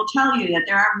archives, and I will tell you that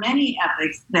there are many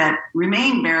epics that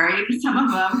remain buried, some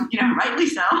of them, rightly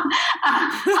so,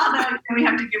 although we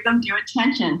have to give them due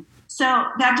attention. So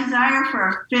that desire for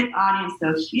a fit audience,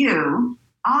 though few,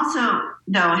 also,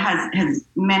 though, has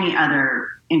many other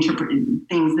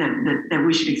things that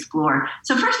we should explore.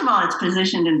 So first of all, it's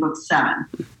positioned in Book 7.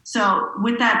 So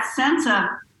with that sense of,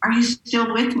 are you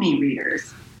still with me,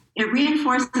 readers? It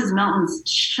reinforces Milton's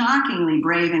shockingly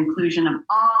brave inclusion of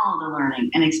all the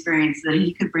learning and experience that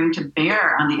he could bring to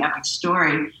bear on the epic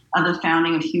story of the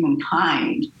founding of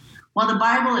humankind, While the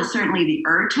Bible is certainly the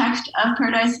text of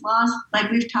Paradise Lost, like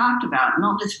we've talked about,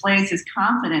 Milton displays his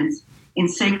confidence in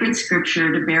sacred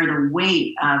scripture to bear the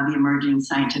weight of the emerging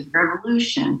scientific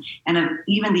revolution and of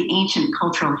even the ancient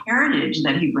cultural heritage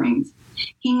that he brings.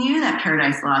 He knew that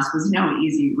Paradise Lost was no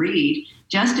easy read,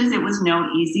 just as it was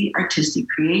no easy artistic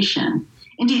creation.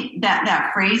 Indeed,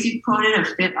 that phrase you quoted, a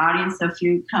fit audience of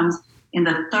few, comes in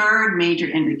the third major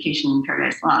invocation in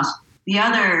Paradise Lost. The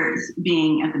others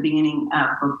being at the beginning of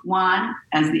Book 1,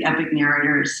 as the epic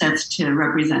narrator sets to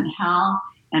represent hell,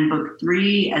 and Book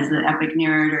 3, as the epic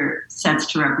narrator sets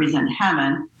to represent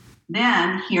heaven.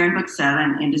 Then, here in Book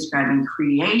 7, in describing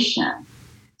creation.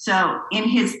 So, in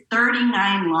his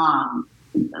 39 long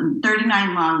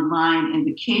line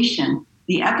invocation,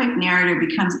 the epic narrator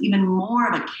becomes even more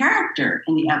of a character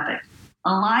in the epic,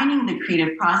 aligning the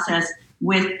creative process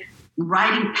with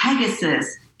riding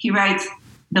Pegasus. He writes,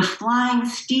 "The flying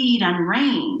steed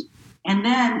unreined," and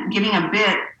then giving a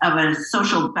bit of a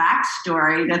social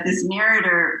backstory that this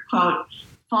narrator, quote,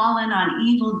 "fallen on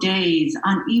evil days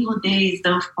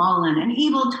though fallen, and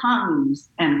evil tongues,"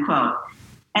 end quote,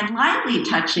 and lightly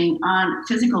touching on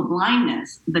physical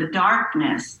blindness, the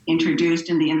darkness introduced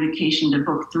in the invocation to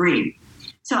Book 3.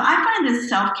 So I find this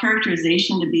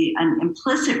self-characterization to be an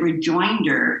implicit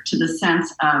rejoinder to the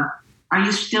sense of, are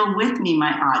you still with me,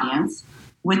 my audience?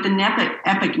 With the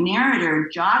epic narrator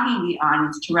jogging the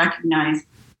audience to recognize,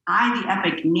 I, the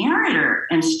epic narrator,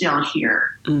 am still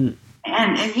here. And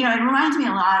it reminds me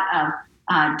a lot of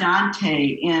Dante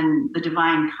in the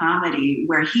Divine Comedy,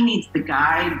 where he needs the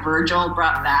guide, Virgil,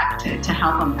 brought back to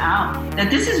help him out, that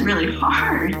this is really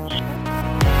hard.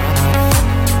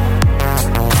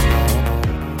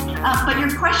 But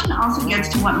your question also gets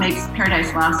to what makes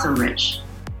Paradise Lost so rich.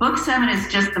 Book 7 is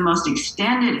just the most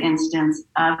extended instance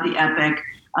of the epic,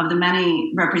 of the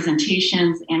many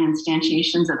representations and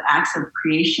instantiations of acts of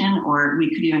creation, or we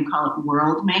could even call it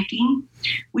world making.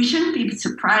 We shouldn't be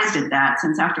surprised at that,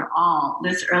 since after all,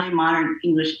 this early modern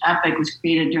English epic was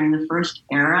created during the first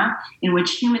era in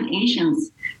which human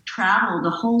Asians traveled the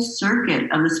whole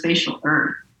circuit of the spatial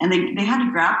earth. And they had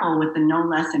to grapple with the no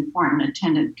less important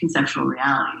attendant conceptual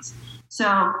realities.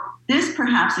 So this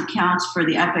perhaps accounts for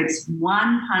the epic's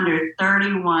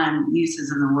 131 uses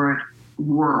of the word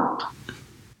world.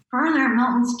 Further,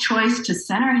 Milton's choice to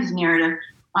center his narrative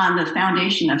on the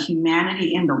foundation of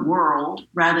humanity in the world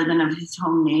rather than of his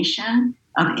home nation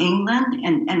of England,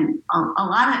 and a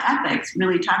lot of epics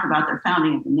really talk about the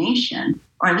founding of the nation,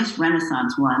 or at least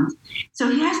Renaissance ones. So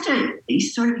he has to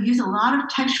sort of use a lot of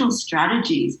textual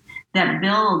strategies that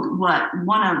build what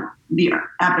one of the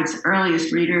epic's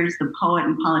earliest readers, the poet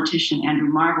and politician Andrew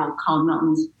Marvell, called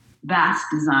Milton's vast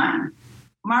design.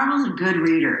 Marvell's a good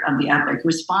reader of the epic,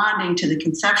 responding to the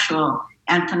conceptual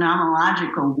and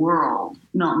phenomenological world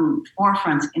Milton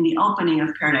forefronts in the opening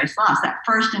of Paradise Lost. That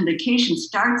first indication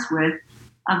starts with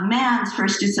of man's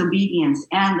first disobedience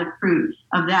and the fruit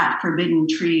of that forbidden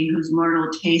tree whose mortal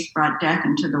taste brought death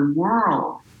into the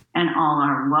world and all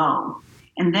our woe.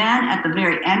 And then at the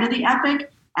very end of the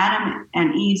epic, Adam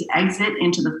and Eve's exit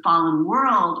into the fallen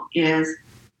world is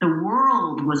the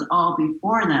world was all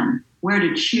before them, where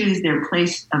to choose their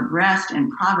place of rest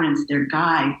and providence their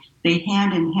guide. They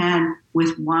hand in hand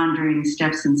with wandering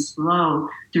steps and slow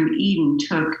through Eden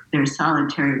took their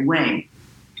solitary way.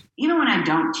 Even when I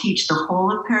don't teach the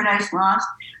whole of Paradise Lost,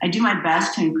 I do my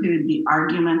best to include the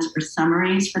arguments or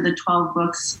summaries for the 12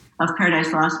 books of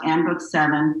Paradise Lost and Book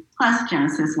 7, plus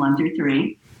Genesis 1 through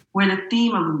 3, where the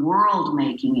theme of world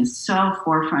making is so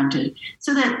forefronted,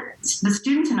 so that the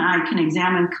students and I can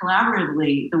examine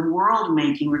collaboratively the world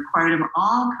making required of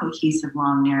all cohesive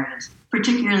long narratives,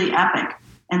 particularly epic,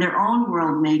 and their own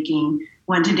world making,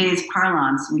 when today's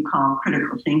parlance we call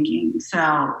critical thinking.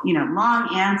 So, long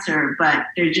answer, but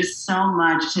there's just so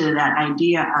much to that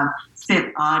idea of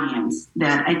fit audience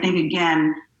that I think,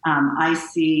 again, I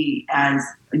see as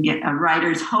a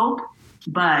writer's hope,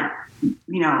 but,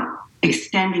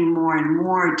 extending more and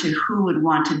more to who would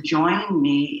want to join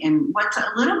me in what's a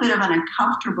little bit of an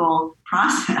uncomfortable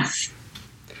process.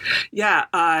 Yeah,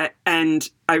 and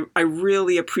I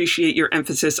really appreciate your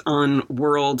emphasis on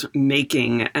world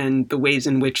making and the ways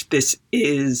in which this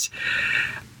is,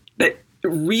 that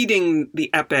reading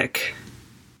the epic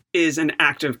is an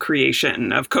act of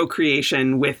creation, of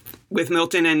co-creation with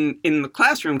Milton, and in the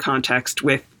classroom context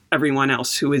with everyone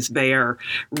else who is there,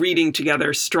 reading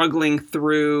together, struggling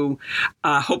through,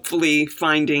 hopefully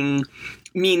finding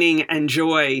meaning and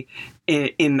joy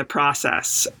in the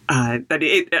process.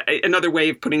 Another way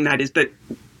of putting that is that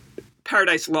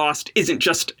Paradise Lost isn't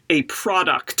just a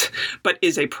product, but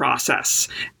is a process,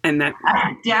 and that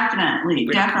definitely.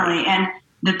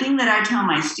 the thing that I tell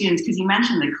my students, because you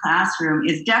mentioned the classroom,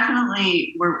 is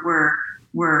definitely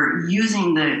we're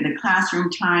using the classroom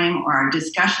time or our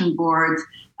discussion boards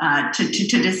to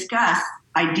discuss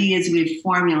ideas we've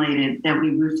formulated that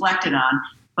we've reflected on.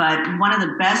 But one of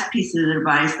the best pieces of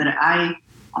advice that I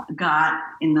got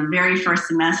in the very first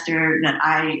semester that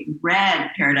I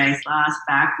read Paradise Lost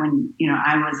back when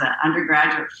I was an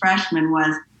undergraduate freshman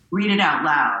was read it out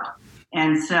loud.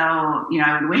 And so,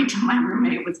 I would wait till my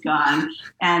roommate was gone.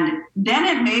 And then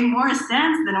it made more sense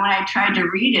than when I tried to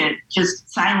read it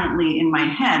just silently in my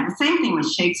head. The same thing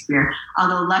with Shakespeare,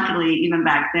 although luckily, even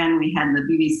back then, we had the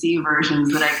BBC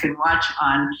versions that I could watch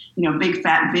on, big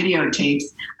fat videotapes.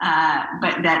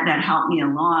 But that helped me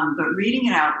along. But reading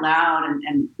it out loud,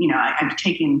 and I've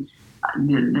taken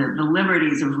the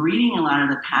liberties of reading a lot of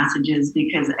the passages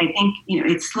because I think,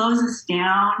 it slows us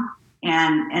down.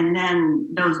 And then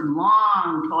those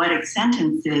long poetic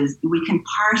sentences, we can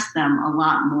parse them a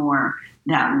lot more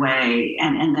that way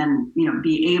and then,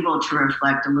 be able to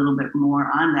reflect a little bit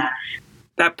more on that.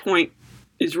 That point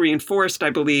is reinforced, I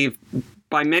believe,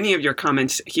 by many of your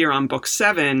comments here on Book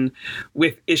 7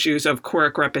 with issues of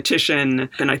choric repetition.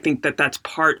 And I think that that's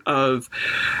part of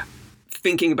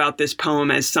thinking about this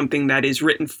poem as something that is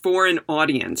written for an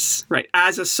audience, right?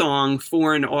 As a song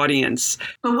for an audience.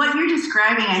 But what you're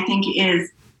describing, I think, is,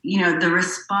 the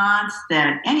response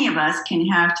that any of us can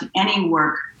have to any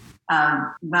work of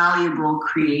valuable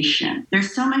creation.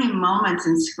 There's so many moments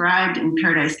inscribed in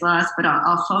Paradise Lost, but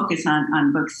I'll focus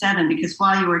on Book 7 because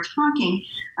while you were talking,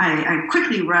 I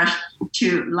quickly rushed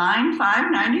to line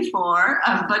 594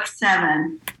 of Book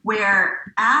 7,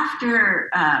 where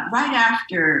right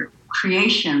after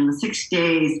creation, the 6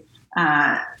 days,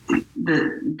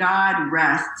 the God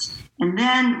rests. And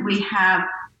then we have,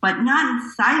 but not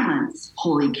in silence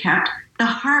wholly kept, the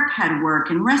harp had work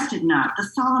and rested not, the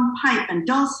solemn pipe and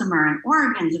dulcimer and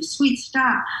organs of sweet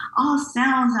stop, all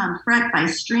sounds on fret by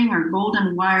string or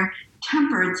golden wire,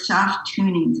 tempered soft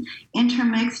tunings,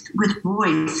 intermixed with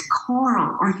voice,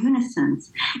 choral, or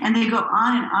unisons. And they go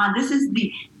on and on. This is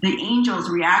the angels'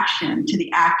 reaction to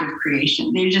the act of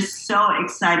creation. They're just so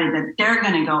excited that they're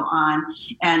going to go on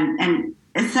and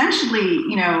essentially,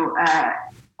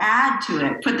 add to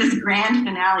it, put this grand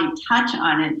finale touch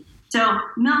on it. So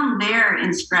Milton there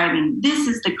inscribing, this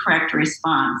is the correct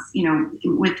response.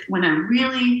 When a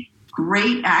really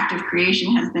great act of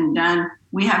creation has been done,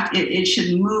 it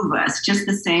should move us just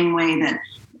the same way that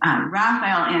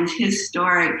Raphael ends his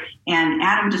story and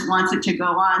Adam just wants it to go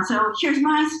on. So here's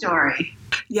my story.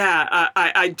 Yeah,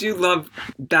 I do love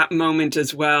that moment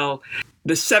as well.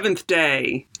 The seventh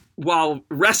day, while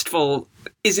restful,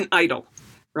 isn't idle.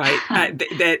 Right. And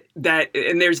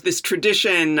there's this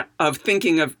tradition of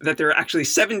thinking of that there are actually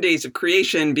 7 days of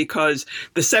creation because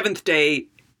the seventh day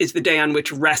is the day on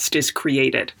which rest is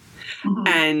created. Mm-hmm.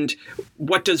 And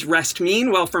what does rest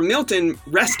mean? Well, for Milton,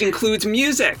 rest includes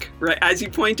music, right? As you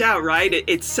point out, right?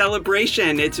 It's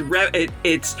celebration. It's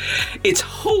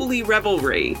holy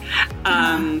revelry.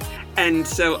 And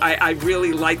so I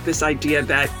really like this idea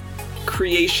that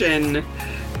creation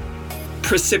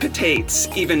precipitates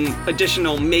even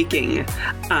additional making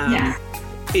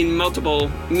in multiple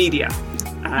media,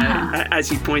 as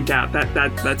you point out.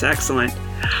 That's excellent.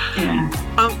 Yeah.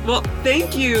 Well,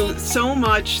 thank you so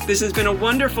much. This has been a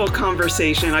wonderful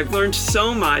conversation. I've learned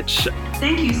so much.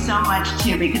 Thank you so much,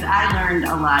 too, because I learned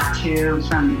a lot, too,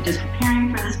 from just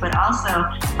preparing for this, but also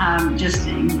just,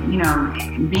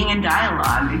 being in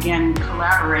dialogue, again,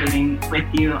 collaborating with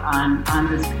you on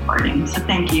this recording. So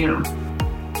thank you.